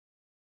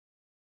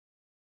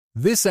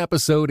This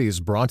episode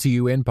is brought to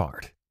you in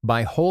part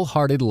by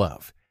Wholehearted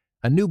Love,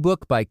 a new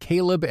book by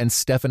Caleb and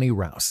Stephanie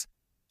Rouse.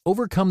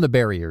 Overcome the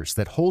barriers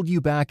that hold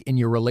you back in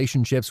your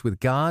relationships with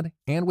God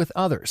and with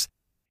others,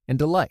 and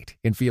delight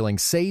in feeling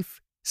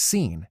safe,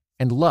 seen,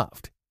 and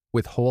loved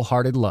with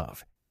Wholehearted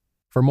Love.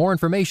 For more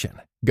information,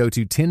 go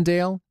to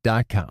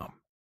Tyndale.com.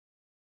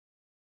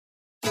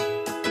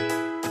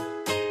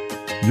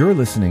 You're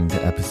listening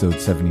to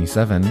episode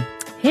 77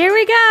 Here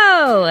we go!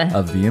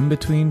 of the In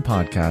Between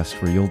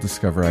podcast, where you'll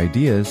discover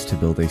ideas to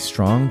build a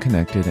strong,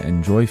 connected,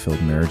 and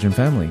joy-filled marriage and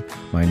family.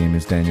 My name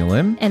is Daniel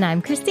M. And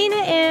I'm Christina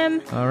M.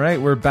 All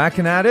right, we're back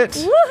and at it.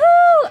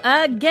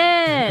 Woohoo!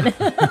 Again!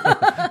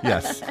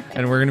 Yes,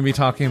 and we're going to be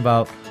talking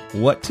about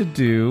what to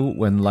do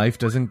when life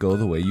doesn't go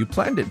the way you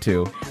planned it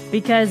to.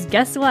 Because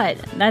guess what?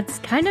 That's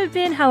kind of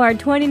been how our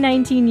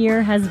 2019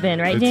 year has been,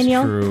 right,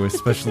 Daniel? It's true,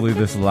 especially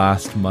this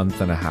last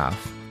month and a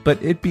half.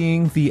 But it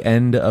being the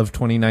end of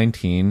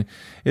 2019,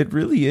 it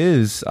really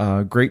is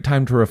a great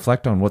time to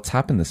reflect on what's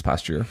happened this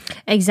past year.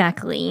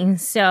 Exactly.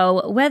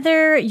 So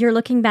whether you're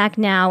looking back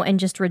now and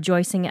just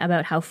rejoicing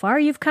about how far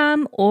you've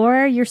come,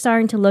 or you're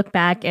starting to look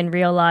back and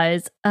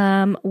realize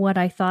what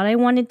I thought I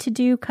wanted to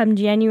do come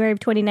January of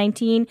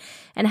 2019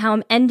 and how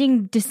I'm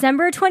ending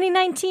December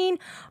 2019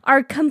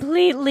 are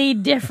completely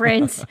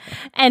different,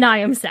 and I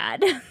am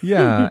sad.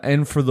 Yeah,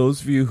 and for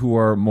those of you who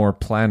are more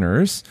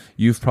planners,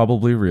 you've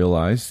probably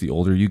realized the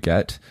older you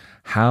get,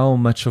 how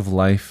much of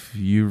life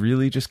you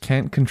really just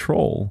can't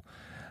control.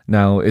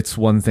 Now, it's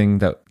one thing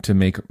to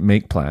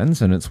make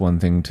plans, and it's one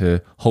thing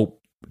to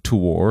hope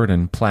toward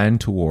and plan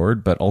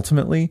toward, but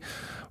ultimately,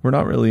 we're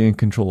not really in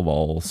control of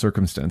all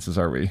circumstances,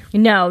 are we?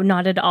 No,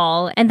 not at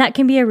all. And that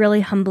can be a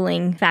really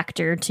humbling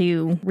factor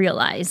to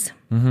realize.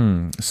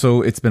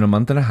 So it's been a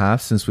month and a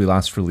half since we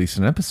last released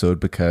an episode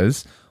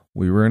because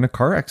we were in a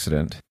car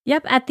accident.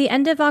 Yep, at the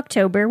end of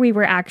October, we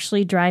were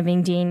actually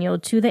driving Daniel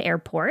to the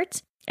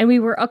airport. And we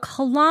were a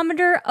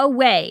kilometer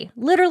away,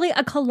 literally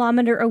a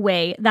kilometer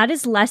away. That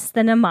is less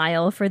than a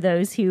mile for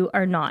those who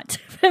are not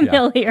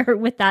familiar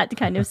with that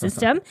kind of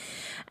system.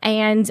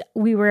 And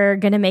we were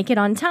going to make it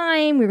on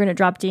time. We were going to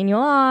drop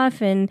Daniel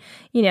off, and,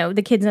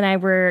 the kids and I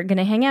were going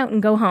to hang out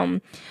and go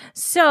home.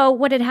 So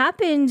what had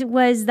happened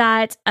was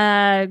that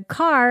a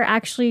car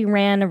actually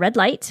ran a red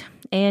light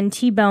and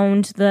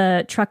T-boned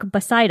the truck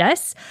beside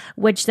us,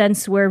 which then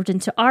swerved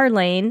into our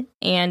lane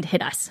and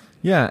hit us.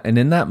 Yeah, and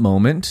in that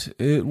moment,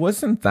 it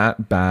wasn't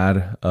that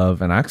bad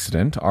of an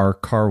accident. Our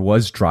car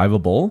was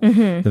drivable.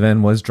 The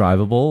van was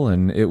drivable,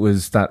 and it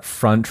was that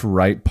front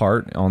right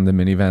part on the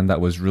minivan that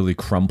was really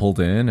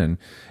crumpled in, and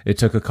it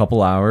took a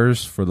couple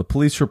hours for the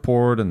police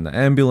report and the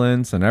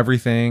ambulance and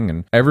everything,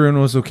 and everyone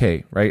was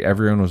okay, right?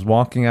 Everyone was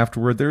walking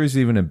afterward. There was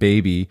even a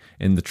baby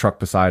in the truck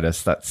beside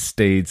us that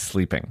stayed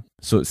sleeping.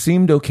 So it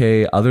seemed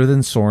okay other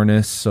than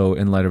soreness. So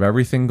in light of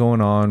everything going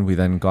on, we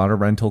then got a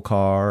rental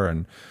car,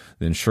 and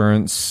the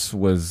insurance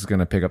was going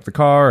to pick up the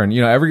car, and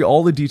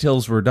all the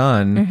details were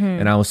done.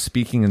 And I was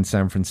speaking in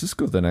San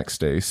Francisco the next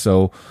day,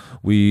 so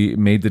we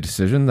made the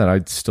decision that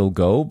I'd still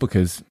go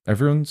because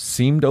everyone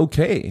seemed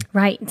okay.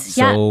 Right.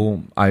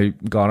 So I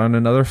got on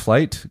another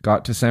flight,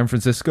 got to San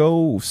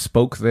Francisco,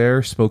 spoke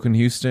in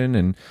Houston,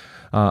 and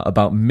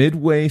about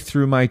midway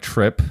through my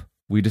trip,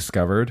 we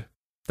discovered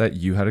that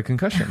you had a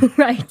concussion.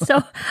 Right.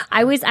 So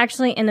I was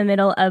actually in the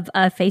middle of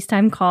a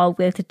FaceTime call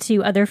with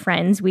two other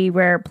friends. We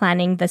were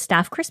planning the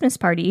staff Christmas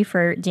party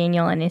for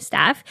Daniel and his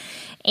staff.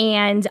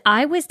 And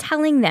I was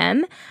telling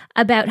them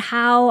about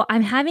how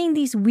I'm having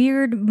these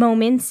weird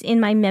moments in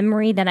my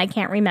memory that I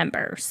can't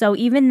remember. So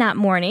even that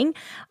morning,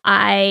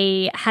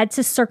 I had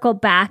to circle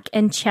back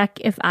and check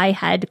if I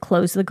had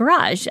closed the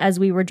garage as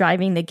we were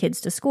driving the kids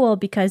to school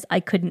because I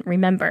couldn't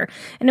remember.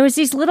 And it was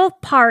these little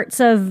parts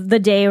of the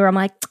day where I'm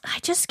like, I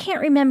just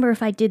can't remember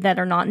if I did that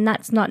or not, and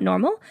that's not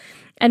normal.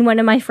 And one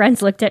of my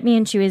friends looked at me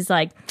and she was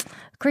like,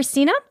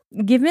 Christina,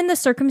 given the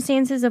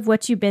circumstances of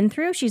what you've been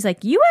through, she's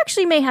like, you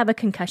actually may have a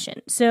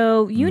concussion,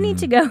 so you need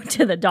to go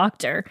to the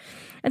doctor.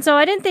 And so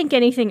I didn't think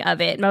anything of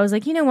it. And I was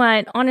like, you know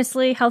what?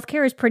 Honestly,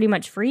 healthcare is pretty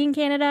much free in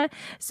Canada.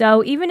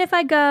 So even if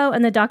I go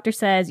and the doctor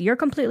says, you're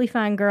completely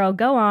fine, girl,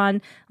 go on.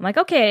 I'm like,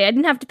 okay, I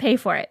didn't have to pay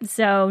for it.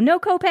 So no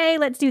copay,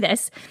 let's do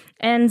this.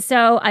 And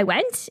so I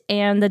went,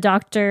 and the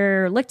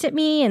doctor looked at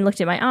me and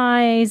looked at my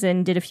eyes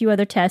and did a few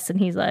other tests. And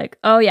he's like,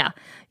 oh yeah,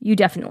 you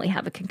definitely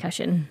have a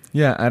concussion.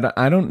 Yeah,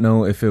 I don't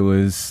know if it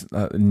was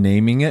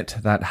naming it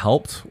that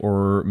helped,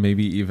 or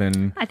maybe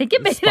even I think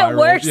it made it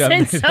worse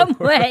in some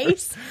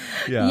ways.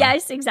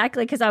 Yes,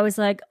 exactly. Because I was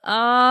like,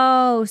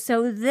 oh,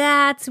 so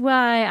that's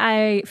why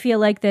I feel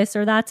like this,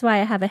 or that's why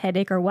I have a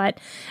headache, or what.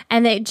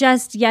 And it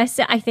just,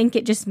 I think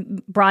it just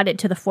brought it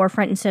to the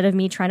forefront instead of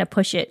me trying to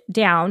push it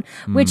down,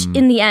 which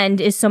in the end, and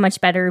is so much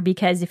better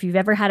because if you've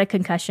ever had a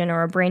concussion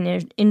or a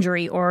brain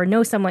injury or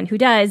know someone who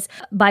does,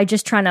 by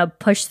just trying to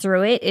push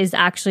through it is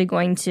actually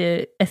going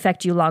to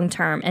affect you long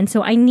term. And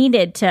so I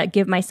needed to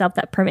give myself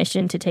that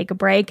permission to take a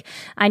break.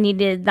 I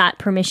needed that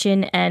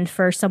permission and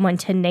for someone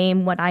to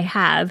name what I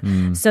have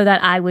so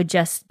that I would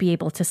just be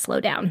able to slow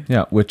down.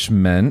 Yeah, which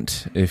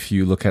meant if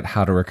you look at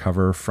how to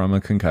recover from a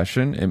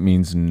concussion, it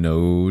means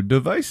no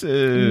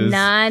devices.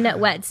 None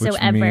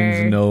whatsoever. Which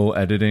means no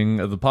editing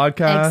of the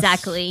podcast.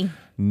 Exactly.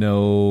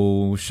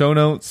 No show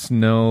notes,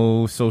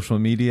 no social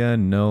media,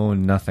 no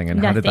nothing.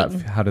 And how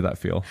did that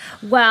feel?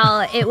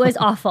 Well, it was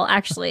awful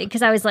actually,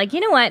 because I was like,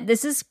 you know what?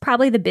 This is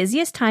probably the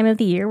busiest time of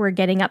the year. We're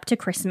getting up to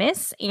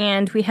Christmas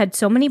and we had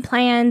so many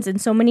plans and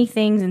so many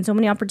things and so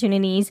many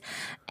opportunities.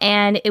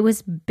 And it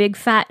was big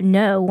fat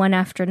no, one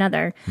after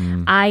another.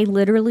 I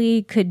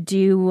literally could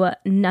do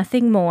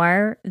nothing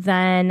more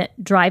than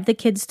drive the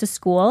kids to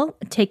school,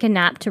 take a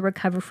nap to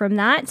recover from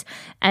that,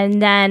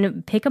 and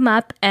then pick them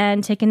up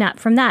and take a nap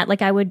from that.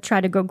 Like I would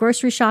try to go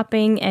grocery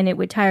shopping and it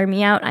would tire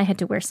me out. I had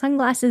to wear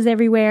sunglasses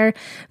everywhere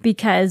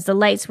because the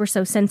lights were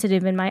so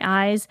sensitive in my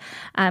eyes.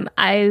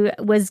 I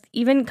was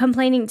even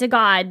complaining to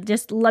God,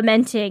 just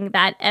lamenting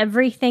that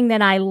everything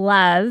that I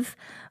love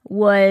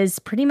was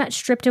pretty much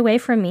stripped away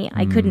from me.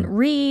 I couldn't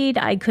read.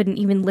 I couldn't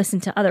even listen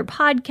to other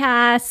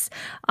podcasts.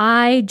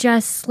 I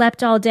just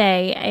slept all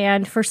day.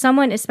 And for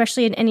someone,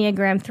 especially an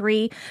Enneagram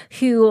 3,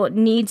 who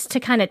needs to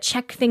kind of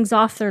check things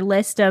off their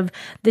list of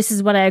this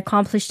is what I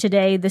accomplished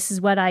today, this is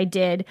what I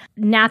did,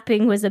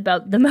 napping was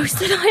about the most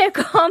that I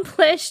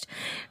accomplished.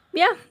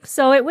 Yeah.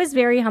 So it was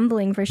very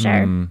humbling for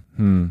sure.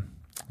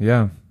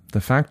 Yeah. The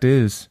fact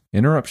is,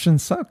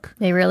 interruptions suck.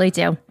 They really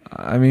do.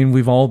 I mean,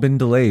 we've all been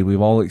delayed. We've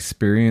all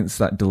experienced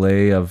that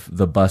delay of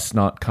the bus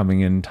not coming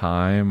in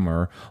time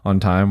or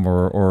on time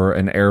or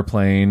an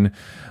airplane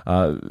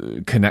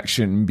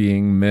connection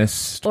being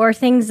missed. Or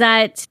things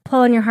that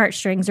pull on your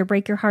heartstrings or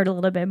break your heart a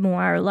little bit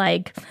more,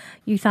 like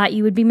you thought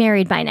you would be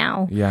married by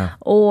now. Yeah.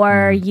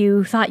 Or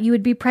you thought you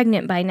would be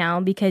pregnant by now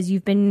because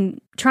you've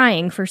been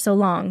trying for so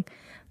long.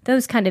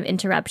 Those kind of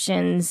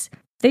interruptions,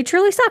 they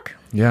truly suck.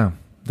 Yeah.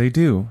 They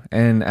do.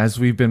 And as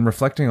we've been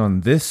reflecting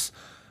on this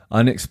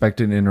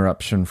unexpected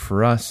interruption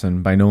for us,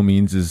 and by no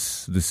means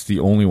is this the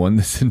only one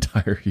this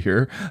entire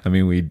year. I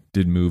mean, we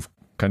did move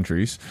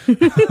countries.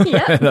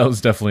 Yeah. That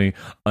was definitely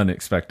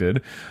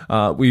unexpected.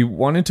 We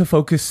wanted to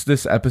focus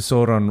this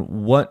episode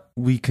on what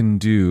we can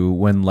do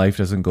when life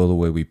doesn't go the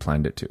way we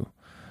planned it to.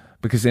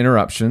 Because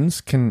interruptions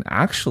can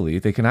actually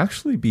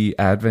be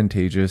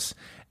advantageous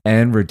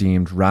and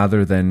redeemed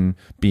rather than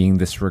being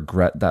this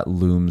regret that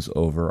looms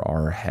over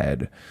our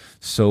head.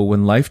 So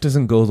when life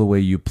doesn't go the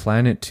way you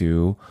plan it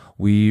to,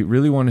 we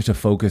really wanted to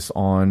focus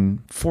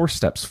on 4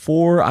 steps,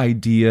 4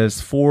 ideas,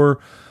 4,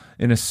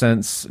 in a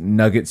sense,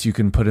 nuggets you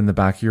can put in the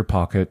back of your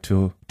pocket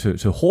to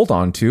hold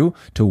on to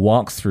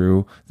walk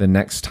through the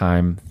next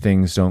time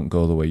things don't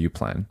go the way you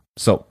plan.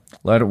 So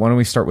why don't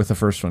we start with the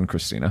first one,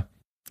 Christina?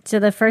 So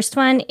the first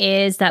one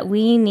is that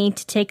we need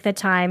to take the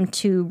time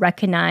to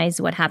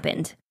recognize what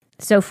happened.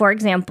 So, for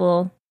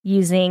example,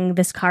 using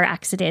this car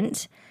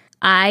accident,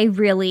 I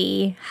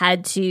really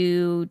had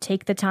to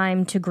take the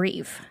time to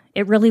grieve.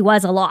 It really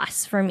was a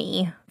loss for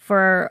me.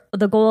 For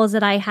the goals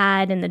that I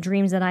had and the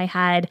dreams that I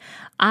had,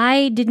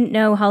 I didn't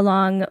know how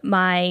long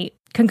my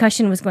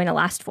concussion was going to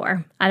last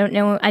for. I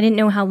didn't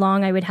know how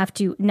long I would have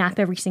to nap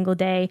every single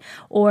day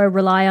or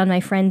rely on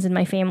my friends and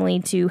my family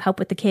to help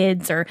with the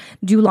kids or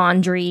do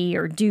laundry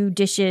or do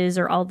dishes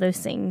or all those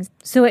things.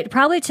 So it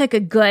probably took a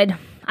good,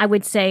 I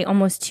would say,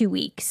 almost 2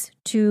 weeks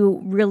to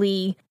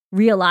really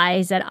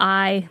realize that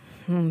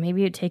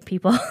maybe it'd take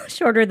people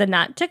shorter than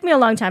that. It took me a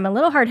long time, a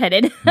little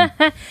hard-headed,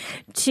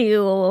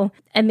 to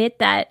admit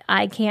that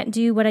I can't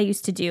do what I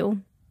used to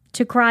do,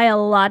 to cry a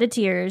lot of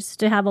tears,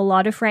 to have a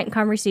lot of frank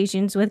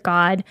conversations with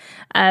God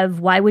of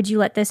why would you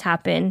let this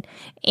happen,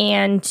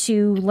 and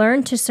to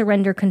learn to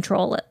surrender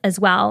control as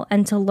well,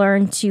 and to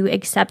learn to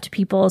accept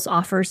people's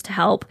offers to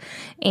help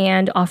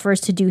and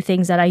offers to do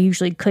things that I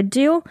usually could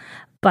do,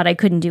 but I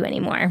couldn't do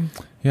anymore.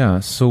 Yeah,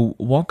 so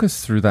walk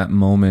us through that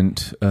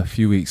moment a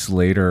few weeks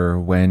later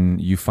when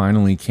you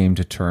finally came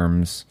to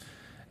terms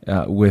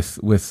with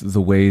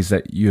the ways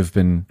that you have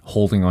been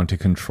holding on to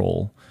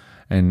control.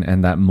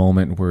 And that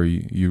moment where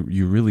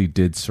you really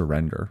did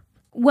surrender.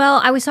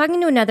 Well, I was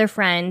talking to another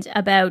friend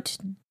about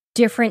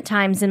different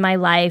times in my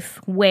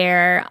life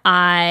where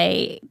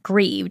I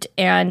grieved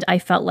and I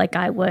felt like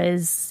I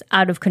was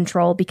out of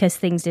control because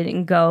things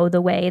didn't go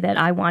the way that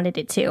I wanted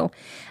it to.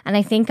 And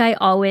I think I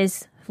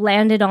always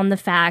landed on the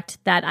fact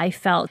that I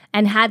felt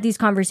and had these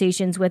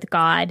conversations with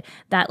God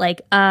that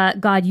like,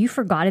 God, you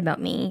forgot about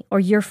me,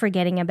 or you're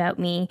forgetting about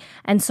me,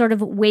 and sort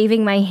of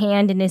waving my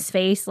hand in his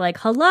face like,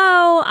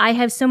 hello, I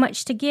have so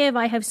much to give.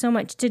 I have so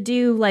much to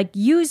do. Like,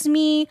 use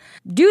me,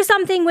 do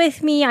something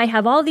with me. I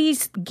have all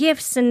these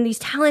gifts and these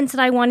talents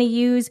that I want to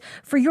use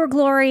for your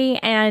glory.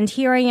 And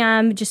here I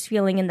am just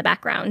feeling in the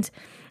background.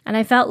 And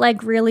I felt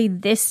like really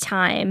this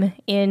time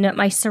in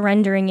my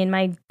surrendering, in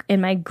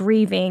in my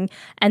grieving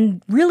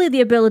and really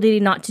the ability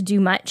not to do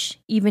much,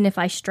 even if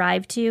I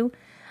strive to,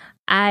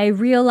 I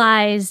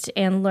realized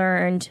and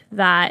learned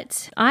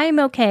that I'm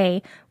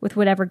okay with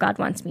whatever God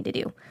wants me to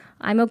do.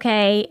 I'm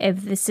okay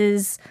if this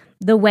is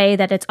the way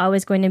that it's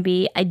always going to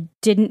be. I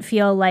didn't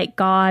feel like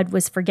God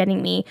was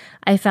forgetting me.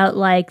 I felt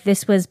like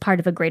this was part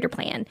of a greater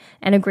plan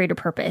and a greater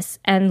purpose,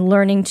 and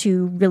learning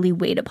to really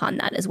wait upon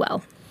that as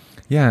well.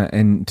 Yeah,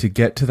 and to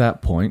get to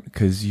that point,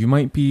 because you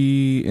might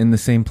be in the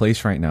same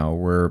place right now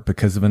where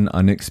because of an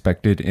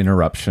unexpected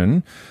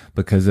interruption,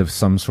 because of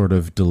some sort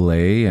of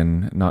delay,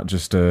 and not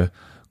just a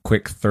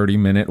quick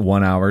 30-minute,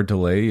 1-hour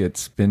delay,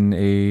 it's been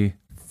a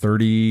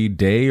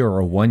 30-day or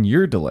a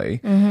 1-year delay,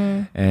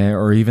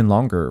 or even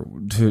longer,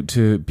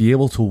 to be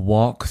able to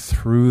walk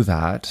through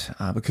that,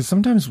 because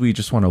sometimes we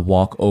just want to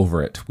walk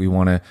over it. We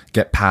want to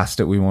get past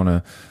it. We want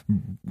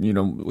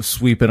to,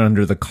 sweep it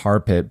under the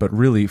carpet. But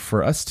really,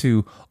 for us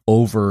to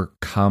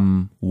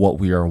overcome what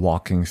we are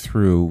walking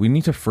through, we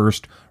need to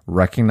first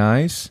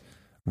recognize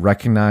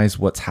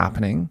what's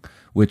happening,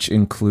 which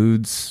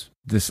includes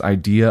this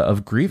idea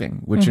of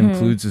grieving, which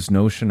includes this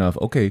notion of,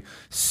 okay,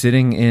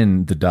 sitting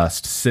in the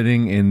dust,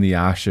 sitting in the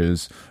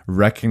ashes,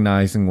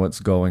 recognizing what's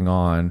going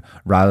on,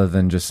 rather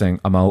than just saying,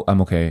 I'm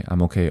okay.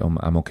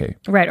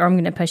 Right. Or I'm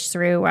going to push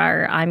through,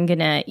 or I'm going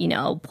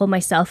to, pull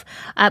myself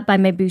up by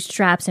my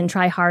bootstraps and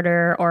try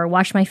harder, or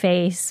wash my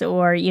face,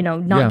 or,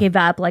 not give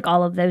up, like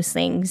all of those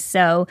things.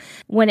 So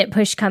when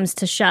push comes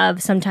to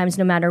shove, sometimes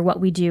no matter what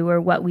we do or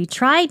what we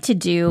try to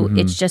do,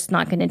 it's just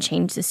not going to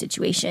change the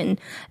situation.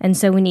 And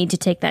so we need to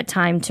take that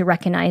time to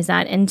recognize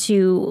that and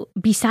to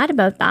be sad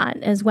about that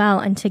as well,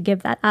 and to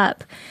give that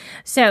up.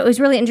 So it was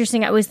really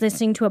interesting. I was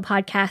listening to a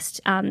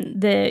podcast.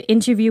 The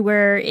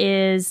interviewer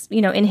is,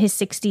 in his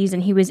 60s,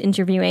 and he was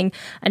interviewing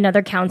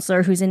another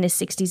counselor who's in his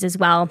 60s as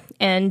well.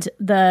 And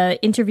the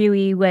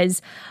interviewee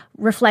was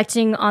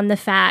reflecting on the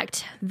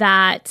fact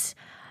that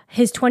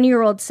his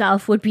 20-year-old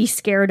self would be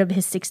scared of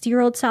his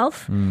 60-year-old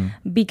self,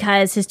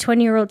 because his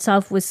 20-year-old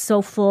self was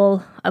so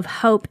full of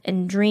hope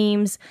and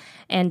dreams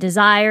and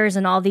desires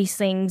and all these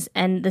things.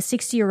 And the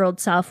 60-year-old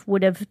self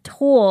would have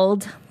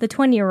told the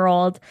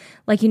 20-year-old,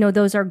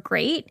 those are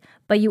great,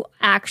 but you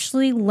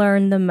actually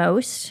learn the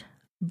most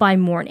by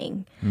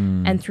mourning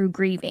and through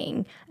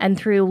grieving and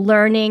through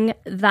learning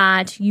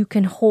that you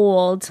can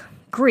hold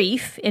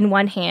grief in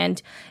one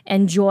hand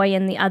and joy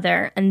in the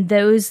other. And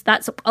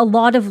that's a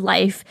lot of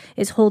life,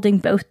 is holding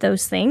both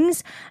those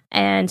things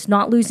and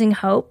not losing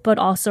hope, but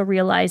also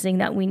realizing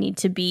that we need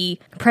to be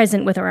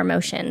present with our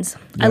emotions.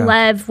 Yeah. I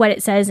love what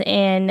it says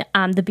in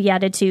the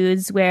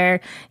Beatitudes,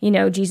 where,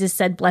 Jesus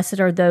said, "Blessed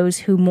are those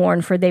who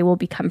mourn, for they will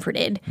be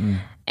comforted."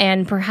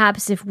 And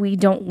perhaps if we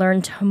don't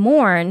learn to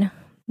mourn,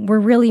 we're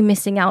really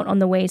missing out on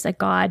the ways that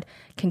God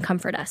can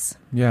comfort us.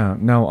 Yeah.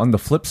 Now, on the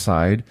flip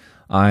side,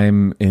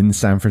 I'm in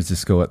San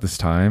Francisco at this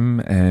time,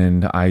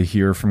 and I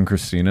hear from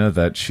Christina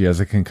that she has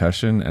a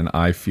concussion, and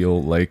I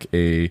feel like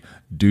a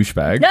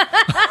douchebag.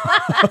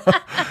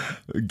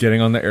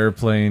 Getting on the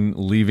airplane,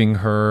 leaving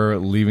her,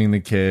 leaving the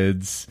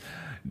kids.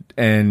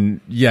 And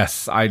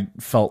yes, I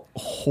felt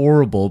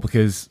horrible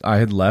because I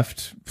had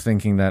left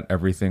thinking that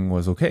everything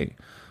was okay.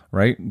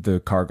 Right? The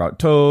car got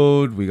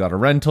towed, we got a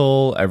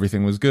rental,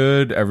 everything was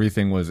good,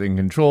 everything was in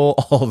control,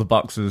 all the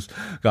boxes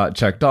got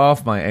checked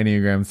off, my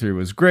Enneagram 3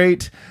 was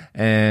great,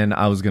 and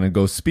I was going to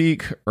go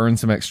speak, earn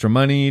some extra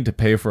money to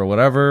pay for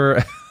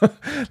whatever.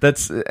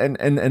 And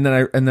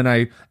then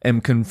I am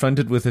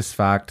confronted with this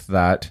fact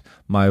that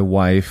my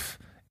wife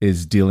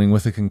is dealing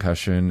with a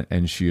concussion,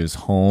 and she is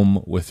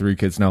home with 3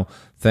 kids. Now,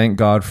 thank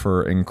God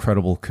for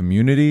incredible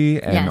community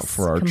and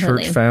for our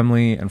church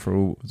family and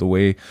for the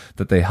way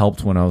that they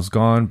helped when I was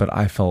gone. But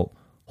I felt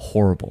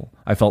horrible.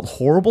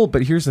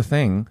 But here's the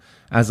thing.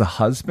 As a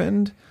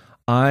husband,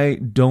 I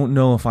don't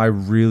know if I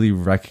really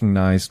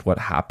recognized what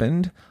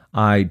happened.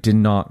 I did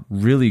not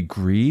really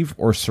grieve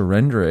or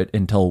surrender it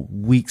until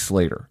weeks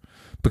later.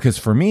 Because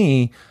for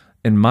me,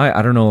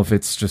 I don't know if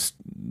it's just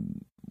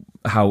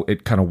how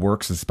it kind of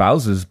works as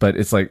spouses, but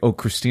it's like, oh,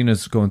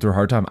 Christina's going through a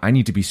hard time. I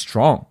need to be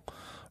strong,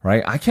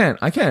 right? I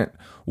can't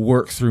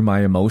work through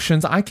my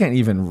emotions. I can't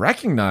even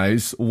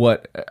recognize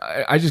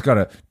I just got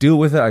to deal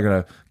with it. I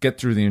got to get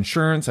through the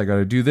insurance. I got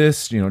to do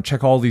this,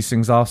 check all these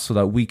things off so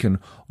that we can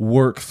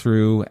work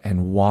through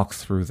and walk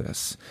through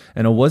this.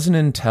 And it wasn't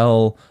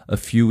until a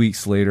few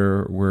weeks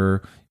later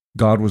where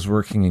God was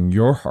working in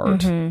your heart,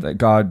 that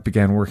God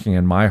began working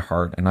in my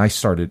heart. And I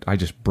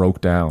just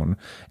broke down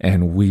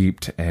and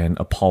wept and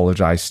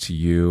apologized to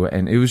you.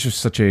 And it was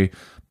just such a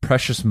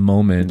precious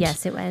moment.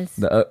 Yes, it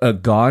was. A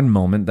God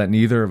moment that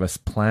neither of us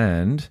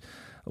planned,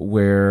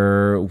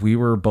 where we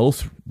were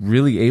both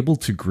really able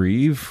to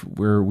grieve,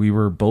 where we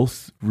were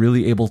both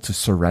really able to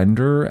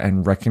surrender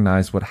and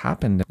recognize what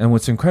happened. And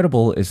what's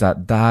incredible is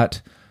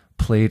that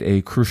played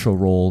a crucial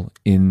role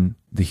in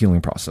the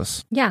healing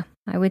process. Yeah,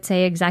 I would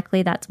say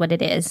exactly that's what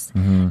it is.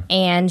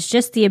 And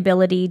just the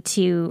ability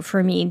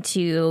for me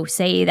to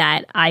say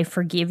that I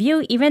forgive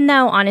you, even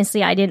though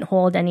honestly I didn't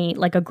hold any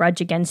like a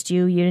grudge against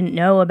you. You didn't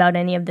know about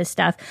any of this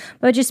stuff,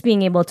 but just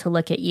being able to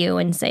look at you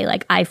and say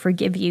like, I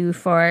forgive you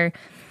for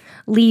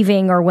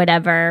leaving or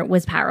whatever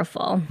was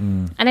powerful.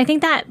 And I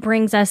think that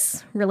brings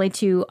us really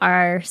to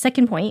our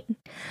second point,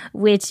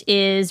 which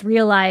is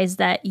realize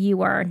that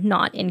you are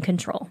not in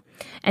control.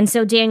 And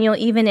so, Daniel,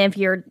 even if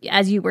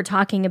as you were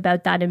talking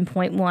about that in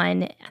point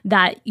one,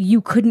 that you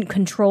couldn't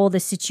control the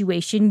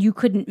situation, you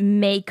couldn't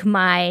make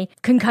my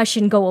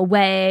concussion go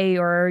away,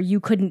 or you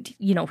couldn't,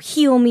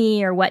 heal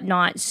me or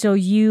whatnot. So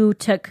you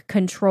took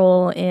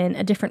control in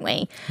a different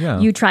way. Yeah.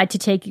 You tried to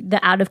take the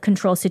out of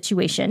control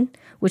situation,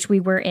 which we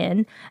were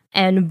in,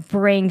 and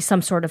bring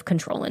some sort of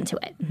control into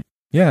it.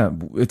 Yeah,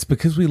 it's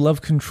because we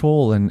love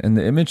control. And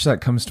the image that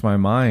comes to my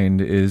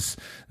mind is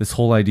this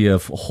whole idea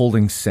of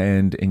holding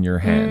sand in your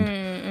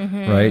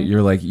hand, right?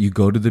 You're like, you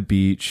go to the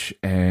beach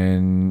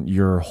and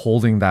you're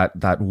holding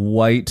that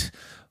white,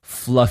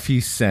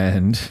 fluffy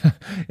sand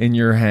in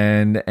your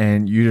hand,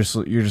 and you're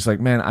just like,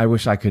 man, I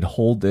wish I could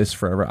hold this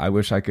forever. I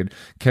wish I could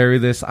carry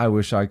this. I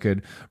wish I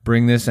could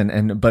bring this.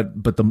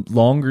 But the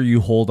longer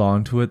you hold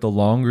on to it, the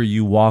longer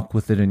you walk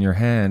with it in your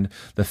hand,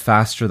 the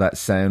faster that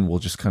sand will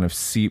just kind of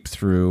seep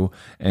through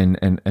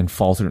and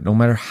fall through. No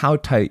matter how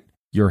tight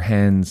your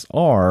hands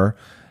are,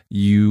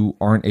 you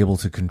aren't able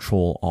to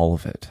control all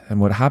of it. And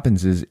what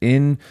happens is,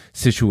 in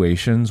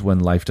situations when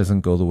life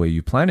doesn't go the way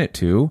you plan it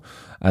to,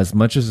 as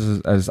much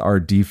as our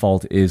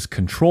default is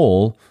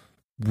control,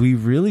 we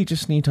really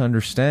just need to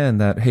understand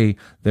that, hey,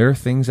 there are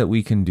things that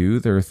we can do,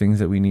 there are things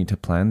that we need to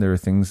plan, there are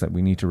things that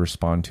we need to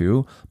respond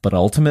to, but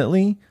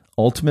ultimately,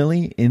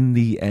 in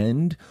the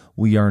end,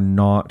 we are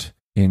not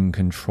in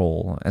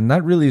control. And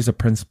that really is a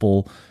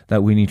principle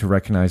that we need to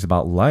recognize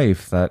about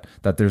life, that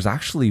there's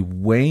actually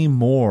way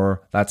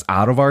more that's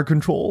out of our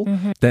control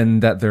than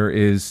that there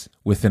is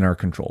within our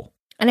control.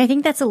 And I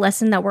think that's a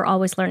lesson that we're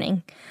always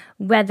learning,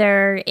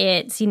 whether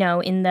it's,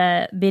 in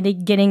the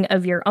beginning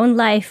of your own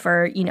life,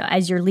 or,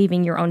 as you're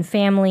leaving your own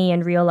family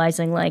and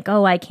realizing like,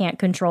 oh, I can't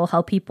control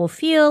how people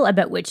feel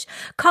about which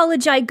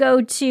college I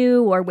go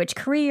to or which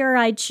career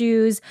I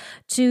choose,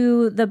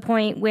 to the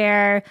point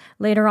where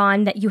later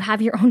on that you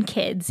have your own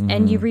kids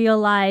and you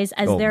realize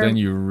then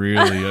you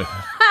really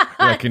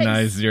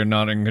recognize you're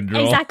not in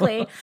control.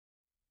 Exactly.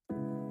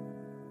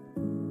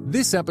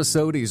 This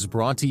episode is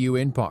brought to you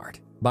in part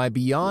by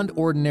Beyond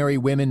Ordinary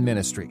Women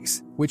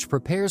Ministries, which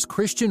prepares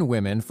Christian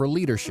women for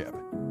leadership.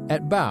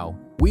 At BOW,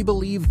 we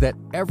believe that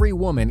every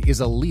woman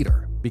is a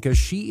leader because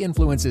she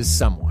influences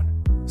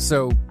someone.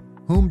 So,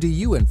 whom do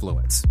you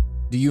influence?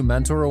 Do you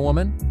mentor a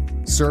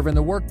woman? Serve in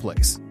the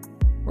workplace?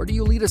 Or do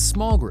you lead a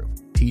small group,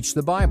 teach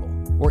the Bible,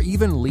 or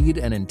even lead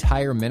an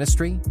entire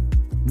ministry?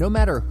 No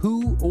matter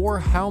who or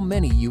how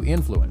many you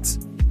influence,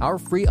 our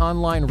free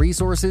online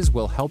resources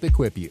will help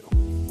equip you.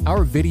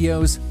 Our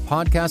videos,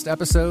 podcast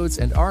episodes,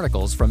 and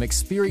articles from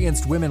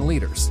experienced women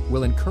leaders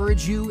will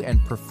encourage you and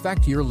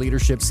perfect your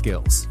leadership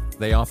skills.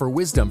 They offer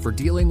wisdom for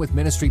dealing with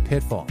ministry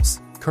pitfalls,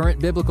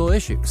 current biblical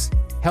issues,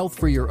 health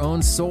for your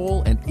own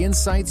soul, and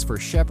insights for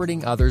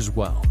shepherding others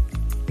well.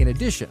 In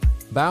addition,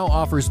 BOW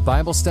offers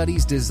Bible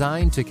studies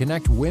designed to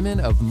connect women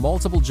of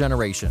multiple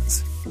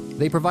generations.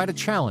 They provide a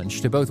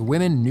challenge to both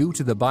women new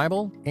to the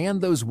Bible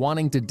and those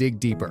wanting to dig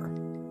deeper.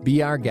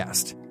 Be our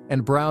guest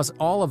and browse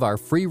all of our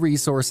free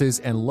resources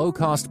and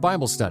low-cost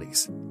Bible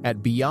studies at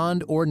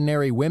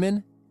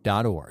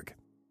beyondordinarywomen.org.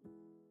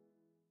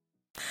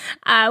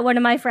 One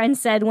of my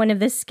friends said one of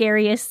the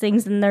scariest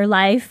things in their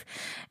life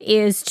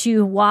is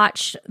to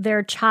watch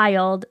their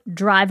child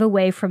drive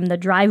away from the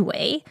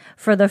driveway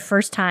for the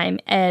first time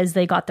as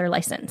they got their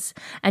license.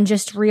 And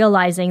just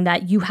realizing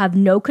that you have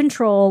no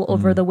control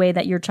over the way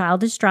that your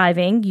child is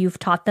driving. You've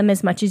taught them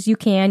as much as you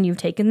can. You've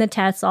taken the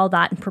tests, all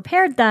that, and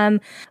prepared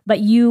them. But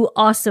you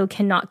also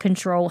cannot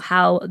control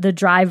how the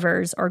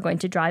drivers are going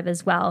to drive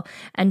as well.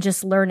 And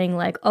just learning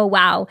like, oh,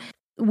 wow,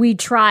 we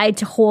tried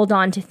to hold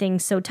on to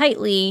things so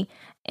tightly.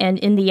 And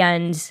in the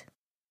end,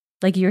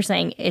 like you're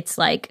saying, it's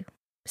like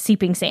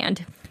seeping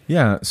sand.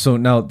 Yeah. So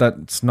now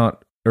that's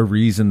not a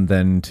reason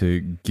then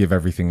to give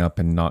everything up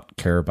and not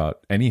care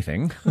about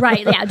anything.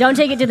 Right. Yeah. Don't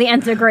take it to the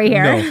nth degree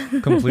here.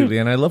 No, completely.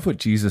 And I love what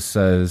Jesus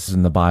says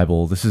in the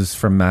Bible. This is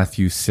from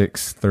Matthew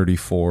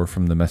 6:34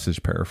 from the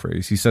Message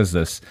paraphrase. He says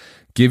this: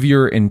 give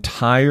your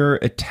entire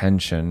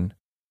attention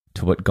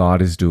to what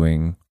God is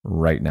doing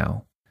right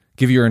now.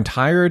 Give your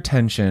entire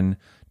attention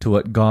to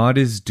what God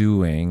is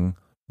doing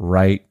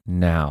right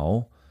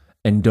now,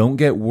 and don't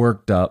get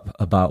worked up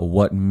about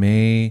what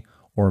may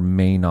or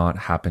may not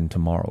happen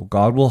tomorrow.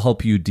 God will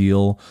help you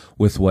deal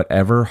with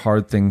whatever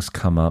hard things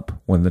come up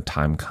when the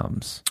time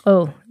comes.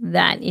 Oh,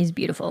 that is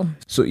beautiful.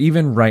 So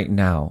even right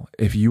now,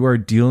 if you are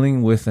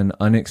dealing with an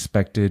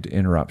unexpected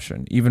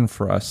interruption, even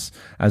for us,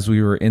 as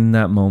we were in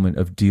that moment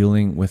of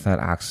dealing with that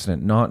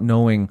accident, not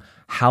knowing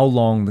how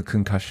long the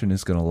concussion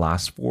is going to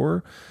last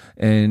for.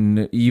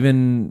 And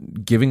even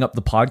giving up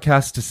the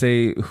podcast to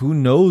say, who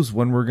knows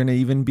when we're going to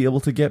even be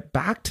able to get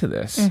back to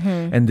this,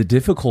 and the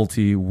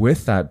difficulty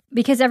with that.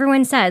 Because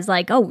everyone says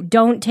like, oh,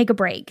 don't take a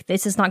break.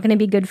 This is not going to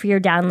be good for your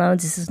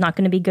downloads. This is not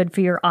going to be good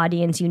for your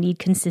audience. You need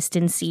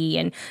consistency.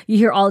 And you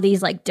hear all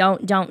these like,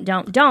 don't.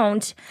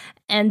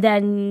 And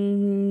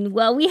then,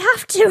 well, we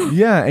have to.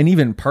 Yeah, and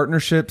even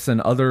partnerships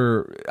and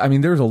other, I mean,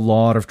 there's a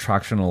lot of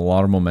traction, a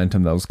lot of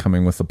momentum that was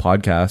coming with the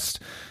podcast.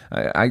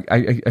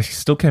 I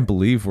still can't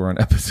believe we're on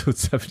episode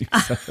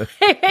 77.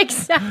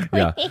 Exactly.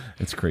 Yeah,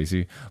 it's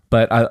crazy.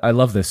 But I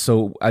love this.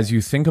 So as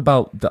you think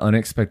about the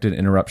unexpected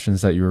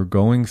interruptions that you're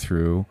going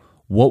through,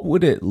 what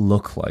would it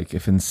look like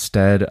if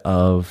instead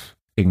of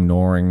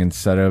ignoring,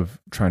 instead of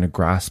trying to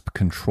grasp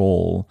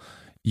control,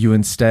 you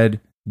instead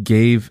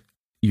gave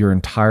your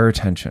entire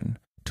attention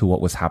to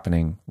what was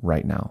happening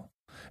right now?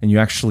 And you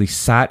actually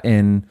sat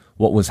in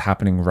what was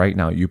happening right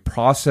now. You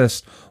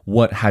processed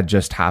what had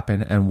just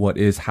happened and what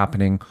is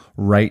happening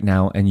right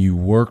now. And you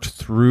worked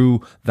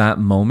through that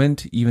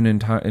moment, even in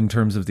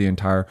terms of the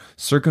entire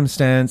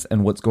circumstance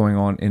and what's going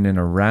on in and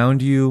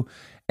around you.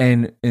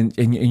 And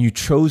you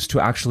chose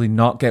to actually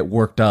not get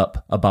worked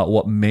up about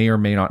what may or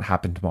may not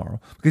happen tomorrow,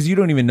 because you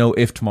don't even know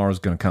if tomorrow's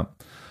going to come.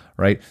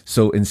 Right.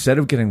 So instead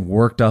of getting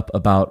worked up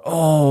about,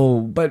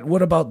 oh, but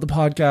what about the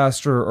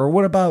podcast, or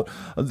what about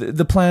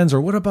the plans, or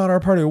what about our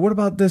party, or what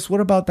about this,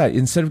 what about that?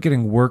 Instead of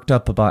getting worked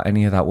up about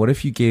any of that, what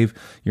if you gave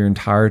your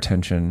entire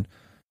attention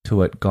to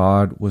what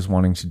God was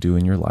wanting to do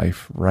in your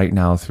life right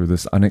now through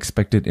this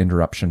unexpected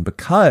interruption?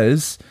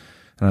 Because,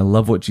 and I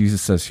love what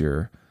Jesus says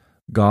here,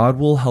 God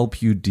will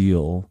help you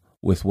deal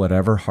with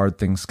whatever hard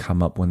things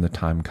come up when the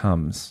time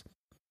comes.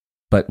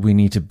 But we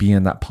need to be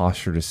in that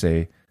posture to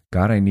say,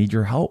 God, I need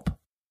your help.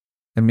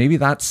 And maybe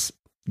that's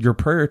your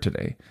prayer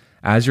today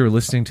as you're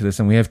listening to this.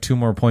 And we have 2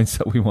 more points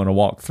that we want to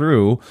walk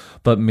through,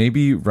 but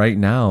maybe right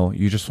now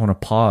you just want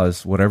to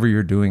pause whatever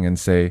you're doing and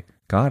say,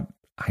 God,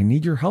 I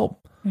need your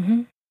help.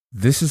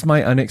 This is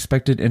my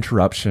unexpected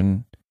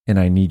interruption and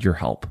I need your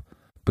help.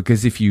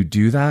 Because if you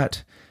do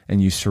that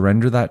and you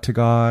surrender that to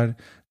God,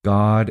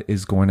 God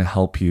is going to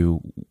help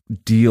you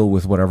deal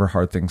with whatever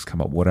hard things come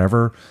up,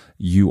 whatever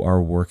you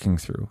are working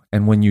through.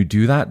 And when you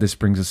do that, this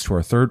brings us to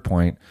our 3rd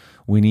point.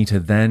 We need to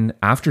then,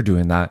 after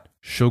doing that,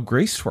 show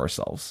grace to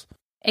ourselves.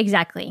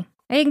 Exactly.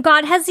 And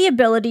God has the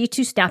ability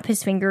to snap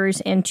his fingers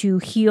and to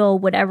heal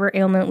whatever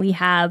ailment we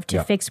have,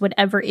 to fix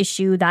whatever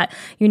issue that,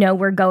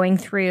 we're going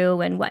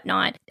through and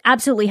whatnot.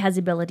 Absolutely has the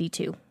ability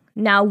to.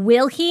 Now,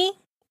 will he?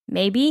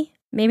 Maybe,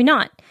 maybe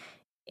not.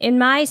 In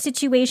my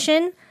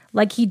situation,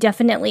 like, he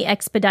definitely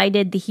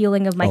expedited the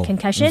healing of my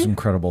concussion. It was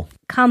incredible.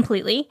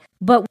 Completely.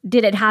 But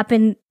did it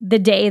happen the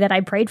day that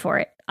I prayed for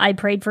it? I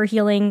prayed for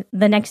healing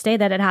the next day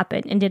that it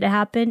happened. And did it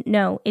happen?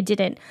 No, it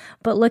didn't.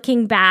 But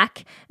looking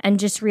back and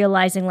just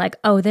realizing like,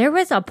 oh, there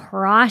was a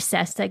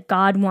process that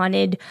God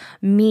wanted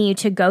me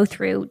to go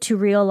through to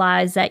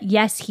realize that,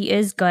 yes, he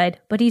is good,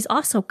 but he's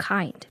also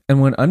kind.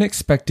 And when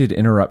unexpected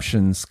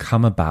interruptions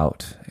come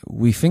about,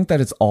 we think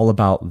that it's all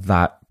about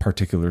that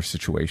particular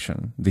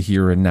situation, the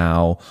here and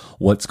now,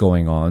 what's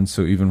going on.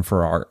 So even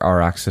for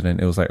our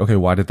accident, it was like, okay,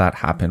 why did that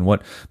happen?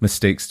 What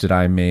mistakes did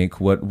I make?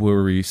 What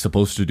were we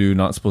supposed to do,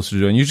 not supposed to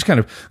do? And you just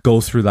kind of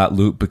go through that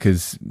loop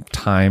because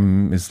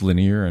time is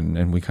linear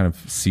and we kind of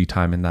see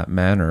time in that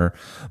manner.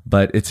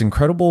 But it's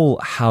incredible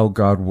how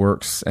God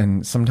works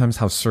and sometimes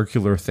how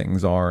circular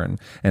things are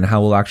and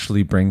how we'll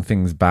actually bring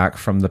things back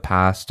from the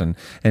past. And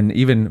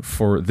even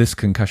for this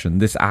concussion,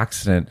 this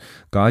accident,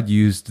 God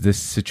used this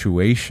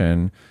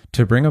situation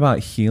to bring about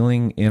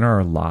healing in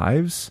our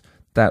lives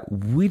that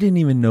we didn't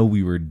even know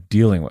we were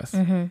dealing with.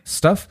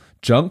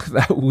 Junk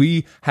that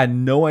we had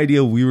no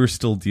idea we were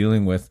still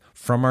dealing with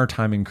from our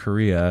time in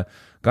Korea.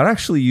 God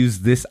actually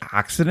used this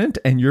accident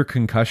and your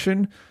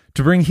concussion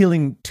to bring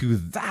healing to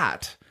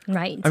that.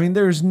 Right. I mean,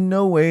 there's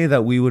no way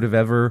that we would have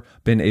ever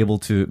been able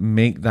to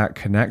make that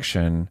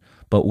connection.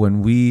 But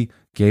when we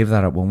gave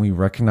that up, when we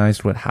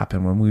recognized what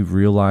happened, when we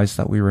realized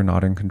that we were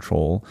not in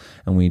control,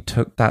 and we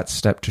took that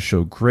step to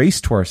show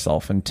grace to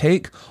ourselves and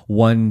take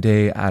one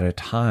day at a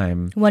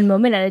time. One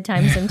moment at a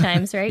time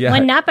sometimes, right? Yeah.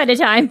 One nap at a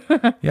time.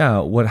 Yeah,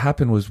 what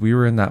happened was we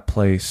were in that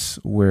place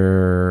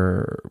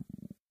where,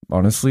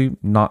 honestly,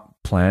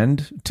 not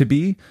planned to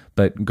be,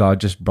 but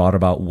God just brought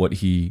about what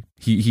he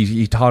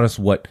taught us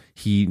what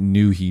he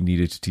knew he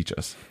needed to teach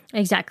us.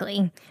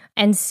 Exactly.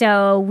 And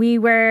so we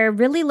were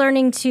really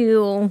learning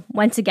to,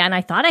 once again,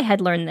 I thought I had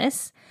learned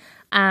this,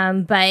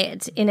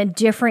 but in a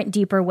different,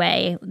 deeper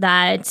way,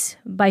 that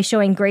by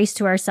showing grace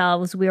to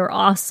ourselves, we were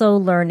also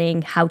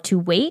learning how to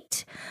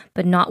wait,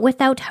 but not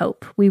without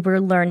hope. We were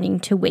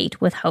learning to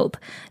wait with hope,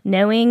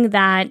 knowing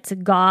that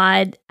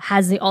God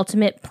has the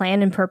ultimate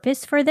plan and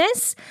purpose for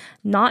this,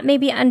 not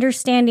maybe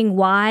understanding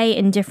why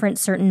in different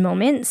certain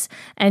moments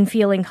and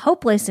feeling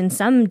hopeless in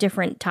some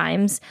different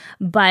times,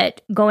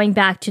 but going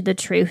back to the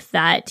truth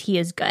that he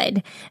is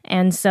good.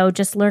 And so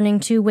just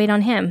learning to wait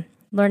on him.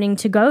 learning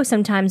to go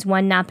sometimes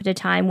one nap at a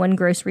time, one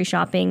grocery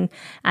shopping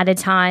at a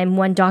time,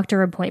 one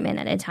doctor appointment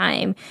at a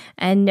time,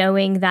 and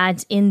knowing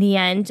that in the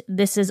end,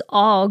 this is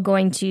all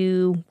going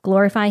to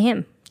glorify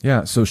Him.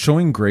 Yeah. So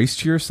showing grace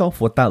to yourself,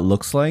 what that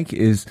looks like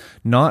is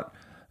not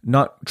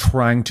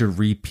trying to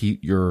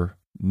repeat your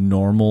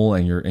normal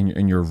and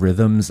your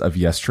rhythms of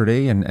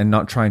yesterday and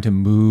not trying to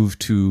move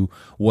to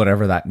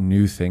whatever that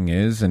new thing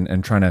is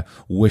and trying to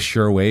wish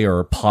your way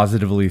or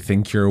positively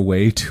think your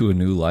way to a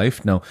new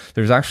life. No,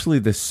 there's actually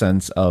this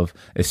sense of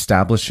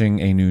establishing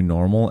a new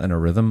normal and a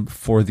rhythm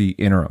for the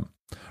interim,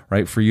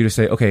 right? For you to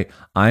say, okay,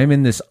 I'm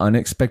in this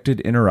unexpected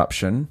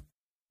interruption.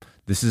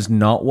 This is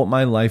not what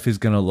my life is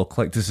going to look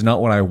like. This is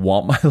not what I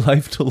want my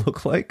life to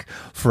look like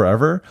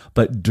forever.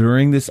 But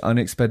during this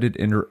unexpected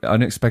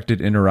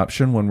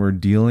interruption, when we're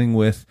dealing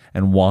with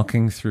and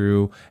walking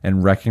through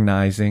and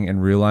recognizing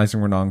and realizing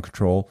we're not in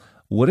control,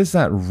 what does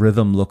that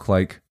rhythm look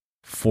like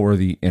for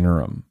the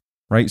interim?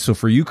 Right? So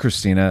for you,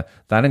 Christina,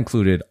 that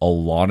included a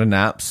lot of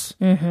naps,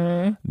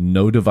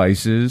 no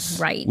devices,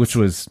 right, which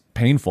was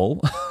painful.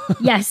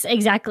 Yes,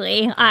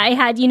 exactly. I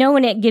had,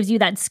 when it gives you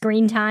that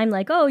screen time,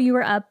 like, oh, you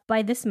were up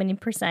by this many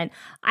percent.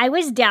 I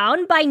was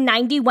down by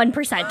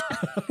 91%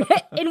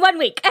 in 1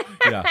 week.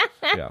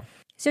 Yeah.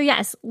 So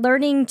yes,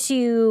 learning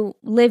to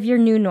live your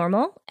new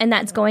normal, and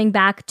that's going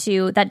back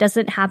to, that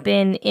doesn't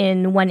happen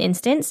in one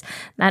instance.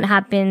 That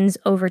happens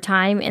over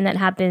time, and that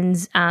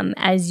happens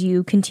as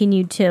you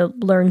continue to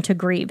learn to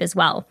grieve as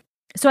well.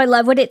 So I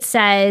love what it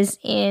says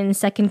in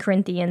 2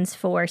 Corinthians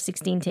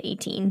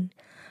 4:16-18.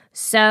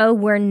 So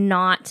we're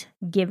not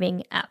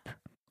giving up.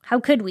 How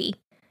could we?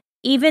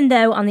 Even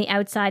though on the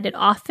outside it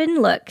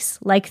often looks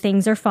like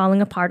things are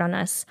falling apart on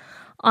us,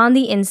 on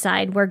the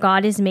inside, where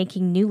God is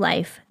making new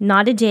life,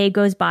 not a day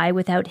goes by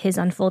without His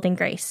unfolding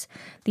grace.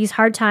 These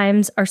hard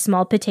times are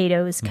small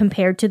potatoes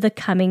compared to the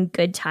coming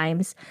good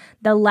times,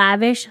 the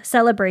lavish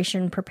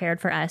celebration prepared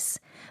for us.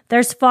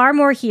 There's far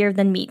more here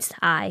than meets the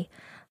eye.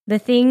 The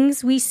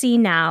things we see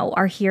now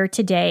are here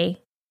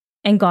today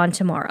and gone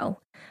tomorrow,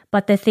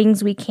 but the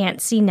things we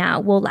can't see now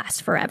will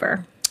last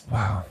forever.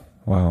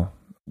 Wow.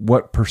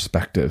 What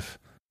perspective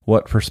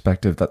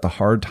that the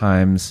hard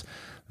times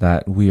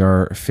that we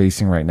are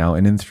facing right now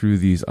and in through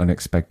these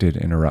unexpected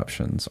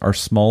interruptions are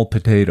small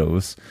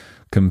potatoes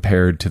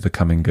compared to the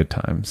coming good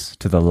times,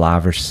 to the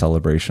lavish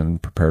celebration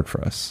prepared for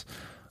us.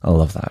 I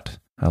love that.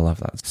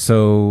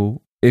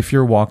 So if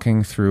you're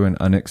walking through an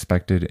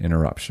unexpected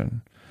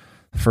interruption,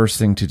 the first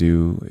thing to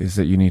do is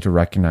that you need to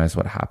recognize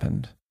what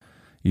happened.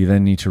 You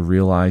then need to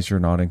realize you're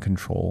not in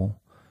control.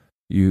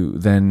 You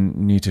then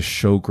need to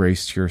show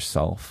grace to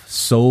yourself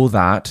so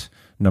that,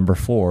 number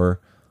 4,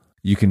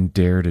 you can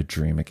dare to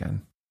dream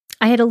again.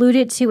 I had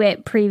alluded to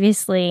it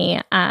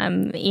previously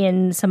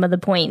in some of the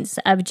points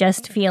of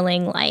just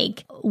feeling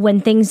like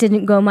when things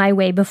didn't go my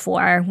way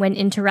before, when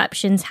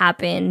interruptions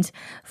happened,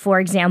 for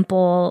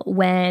example,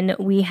 when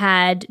we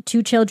had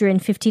 2 children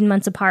 15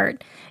 months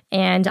apart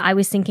and I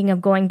was thinking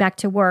of going back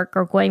to work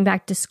or going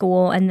back to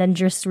school and then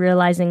just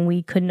realizing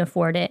we couldn't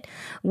afford it,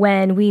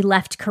 when we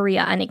left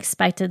Korea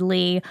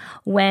unexpectedly,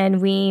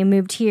 when we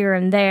moved here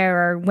and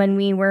there, or when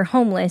we were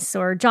homeless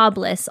or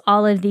jobless,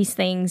 all of these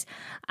things,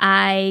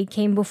 I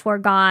came before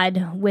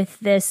God with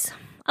this,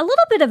 a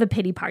little bit of a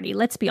pity party,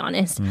 let's be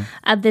honest,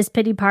 of this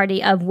pity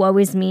party of woe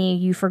is me,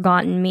 you've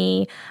forgotten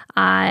me,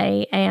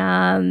 I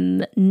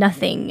am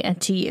nothing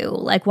to you.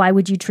 Like, why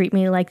would you treat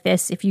me like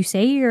this? If you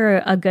say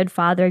you're a good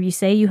father, you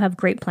say you have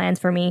great plans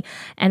for me,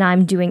 and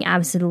I'm doing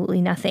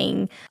absolutely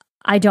nothing,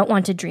 I don't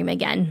want to dream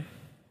again.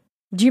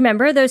 Do you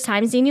remember those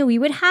times, Daniel, we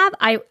would have,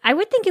 I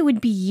would think it would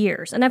be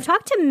years, and I've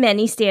talked to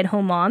many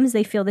stay-at-home moms,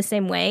 they feel the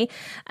same way,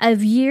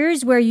 of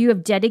years where you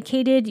have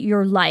dedicated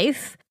your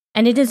life,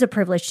 and it is a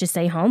privilege to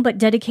stay home, but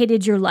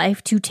dedicated your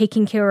life to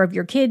taking care of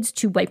your kids,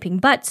 to wiping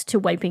butts, to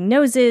wiping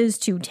noses,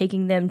 to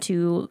taking them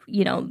to,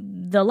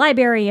 the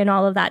library and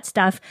all of that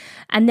stuff.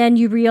 And then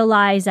you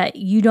realize that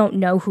you don't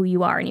know who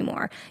you are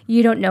anymore.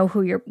 You don't know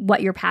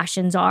what your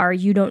passions are.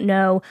 You don't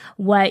know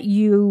what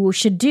you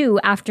should do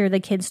after the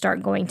kids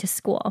start going to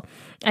school.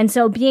 And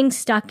so being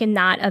stuck in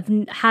that of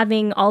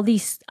having all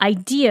these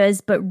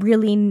ideas, but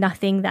really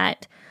nothing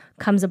that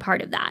comes a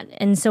part of that.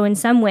 And so in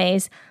some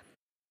ways,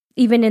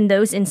 even in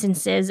those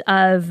instances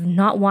of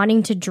not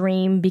wanting to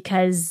dream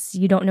because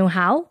you don't know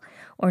how,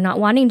 or not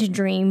wanting to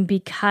dream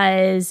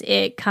because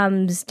it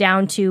comes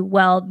down to,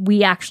 well,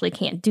 we actually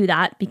can't do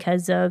that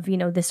because of,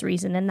 this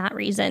reason and that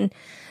reason.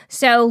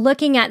 So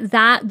looking at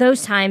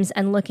those times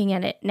and looking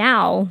at it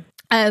now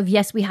of,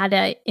 yes, we had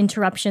an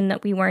interruption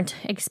that we weren't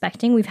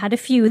expecting. We've had a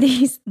few of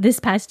these this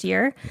past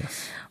year,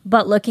 yes.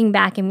 But looking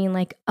back and being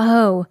like,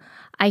 oh,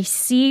 I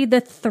see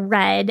the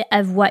thread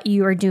of what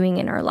you are doing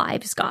in our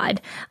lives,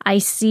 God. I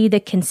see the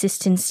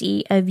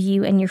consistency of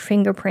you and your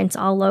fingerprints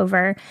all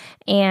over.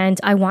 And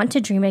I want to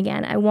dream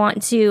again. I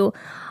want to,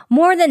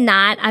 more than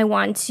that, I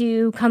want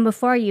to come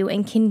before you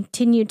and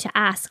continue to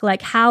ask,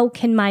 like, how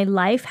can my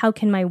life, how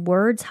can my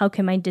words, how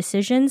can my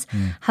decisions,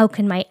 how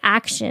can my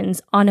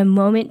actions on a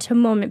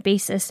moment-to-moment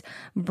basis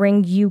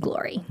bring you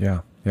glory?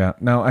 Yeah. Yeah.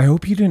 Now, I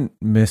hope you didn't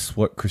miss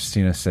what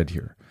Christina said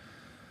here.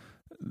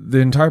 The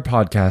entire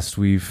podcast,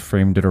 we've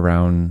framed it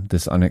around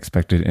this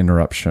unexpected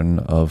interruption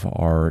of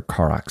our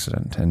car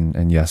accident.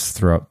 And yes,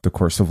 throughout the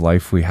course of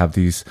life, we have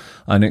these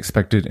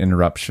unexpected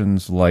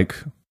interruptions like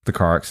the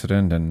car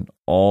accident and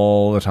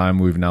all the time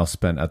we've now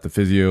spent at the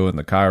physio and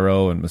the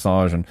chiro and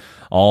massage and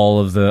all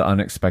of the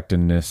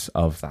unexpectedness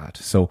of that.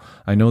 So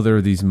I know there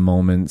are these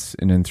moments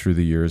in and through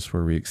the years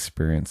where we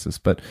experience this,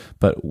 but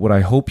what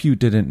I hope you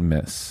didn't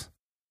miss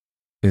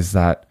is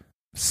that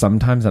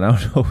sometimes, and I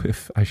don't know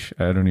if I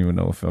don't even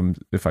know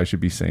if I should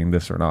be saying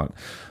this or not,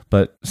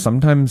 but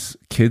sometimes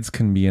kids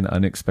can be an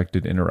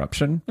unexpected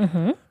interruption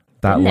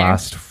that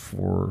lasts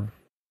for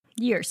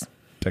years,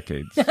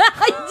 decades.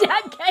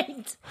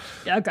 Decades.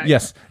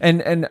 Yes,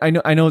 and I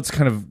know it's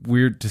kind of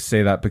weird to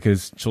say that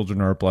because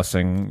children are a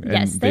blessing, and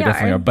yes, they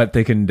definitely are, but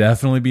they can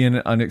definitely be an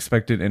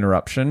unexpected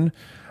interruption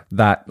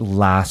that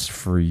lasts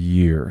for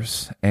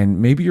years. And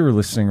maybe you're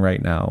listening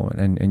right now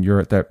and you're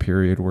at that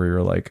period where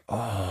you're like,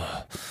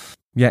 oh,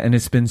 yeah, and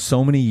it's been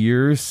so many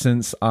years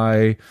since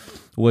I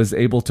was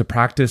able to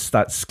practice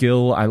that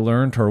skill I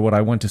learned or what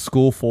I went to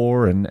school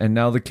for. And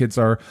now the kids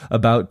are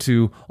about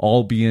to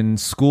all be in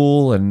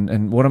school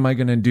and what am I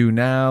going to do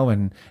now?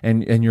 And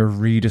you're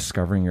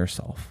rediscovering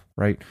yourself,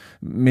 right?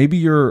 Maybe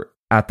you're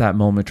at that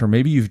moment, or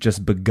maybe you've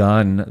just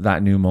begun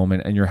that new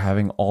moment and you're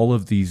having all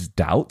of these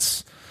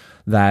doubts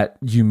that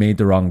you made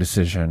the wrong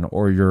decision,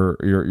 or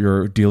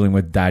you're dealing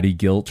with daddy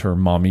guilt or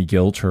mommy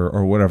guilt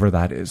or whatever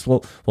that is.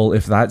 Well,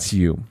 if that's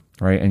you,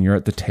 right, and you're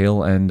at the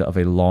tail end of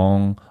a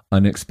long,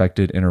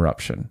 unexpected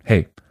interruption,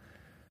 hey,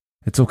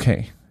 it's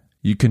okay.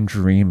 You can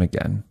dream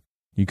again.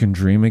 You can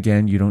dream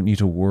again. You don't need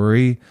to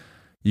worry.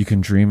 You can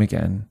dream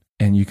again,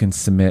 and you can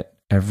submit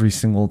every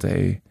single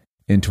day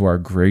into our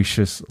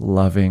gracious,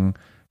 loving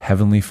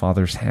Heavenly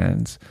Father's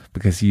hands,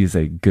 because He is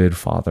a good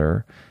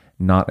Father.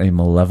 Not a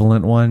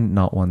malevolent one,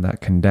 not one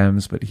that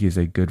condemns, but He is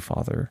a good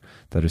Father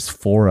that is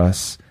for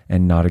us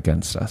and not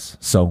against us.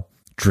 So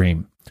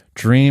dream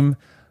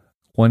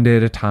one day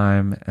at a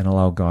time and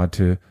allow God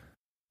to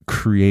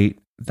create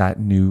that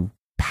new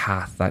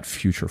path, that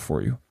future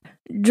for you.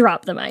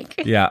 Drop the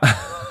mic. Yeah.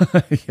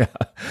 Yeah.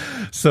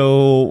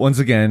 So once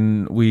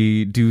again,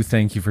 we do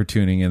thank you for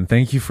tuning in.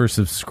 Thank you for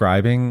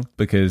subscribing,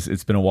 because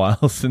it's been a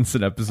while since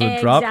an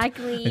episode dropped.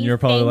 And you're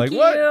probably Thank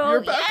what? you.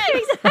 You're back. Yeah,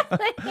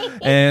 exactly.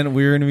 And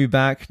we're going to be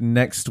back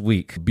next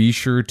week. Be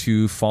sure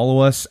to follow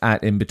us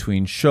at In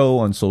Between Show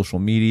on social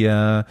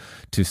media,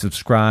 to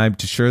subscribe,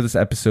 to share this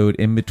episode,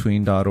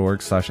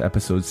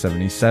 inbetween.org/episode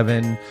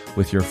 77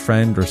 with your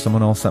friend or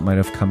someone else that might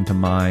have come to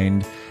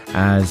mind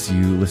as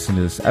you listen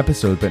to this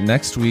episode. But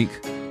next week,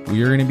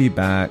 we are going to be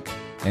back,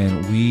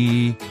 and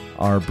we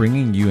are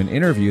bringing you an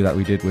interview that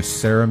we did with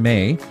Sarah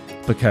May,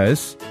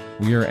 because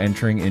we are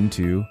entering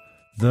into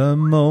the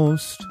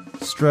most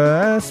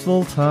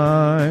stressful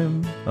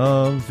time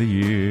of the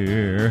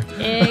year.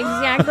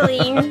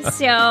 Exactly.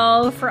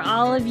 So for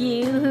all of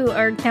you who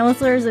are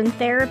counselors and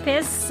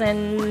therapists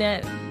and,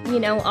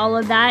 all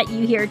of that,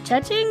 you hear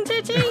cha-ching,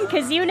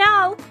 because you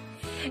know.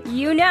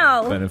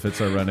 Benefits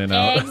are running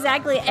out.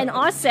 Exactly. And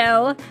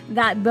also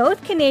that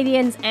both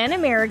Canadians and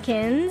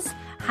Americans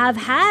have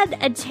had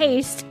a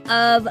taste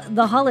of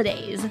the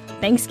holidays,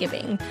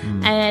 Thanksgiving,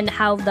 and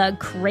how the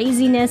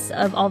craziness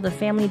of all the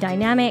family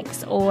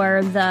dynamics,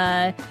 or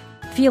the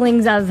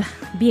feelings of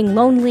being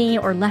lonely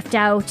or left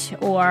out,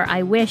 or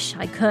I wish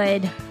I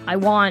could, I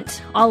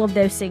want, all of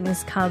those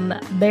things come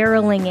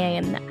barreling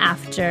in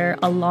after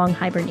a long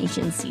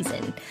hibernation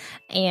season.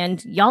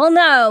 And y'all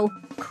know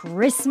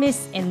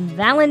Christmas and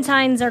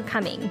Valentine's are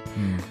coming.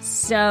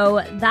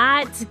 So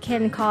that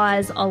can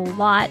cause a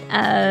lot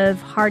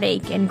of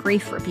heartache and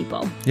grief for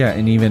people. Yeah,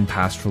 and even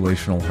past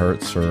relational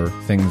hurts or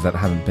things that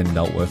haven't been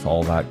dealt with,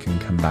 all that can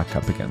come back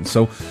up again.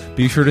 So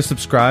be sure to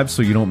subscribe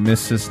so you don't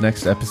miss this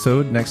next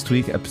episode. Next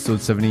week, episode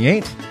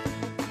 78.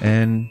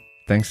 And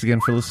thanks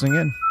again for listening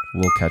in.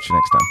 We'll catch you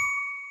next time.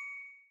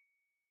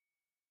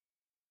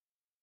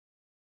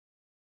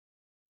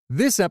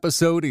 This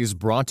episode is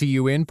brought to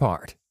you in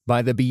part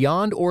by the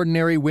Beyond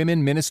Ordinary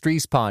Women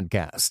Ministries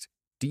podcast.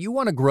 Do you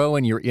want to grow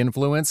in your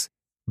influence?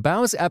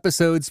 Bow's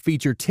episodes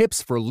feature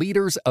tips for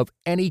leaders of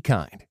any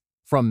kind,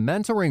 from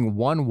mentoring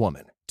one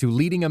woman to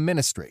leading a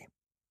ministry.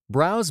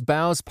 Browse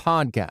Bow's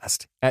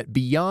podcast at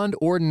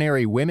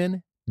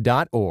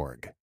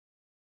beyondordinarywomen.org.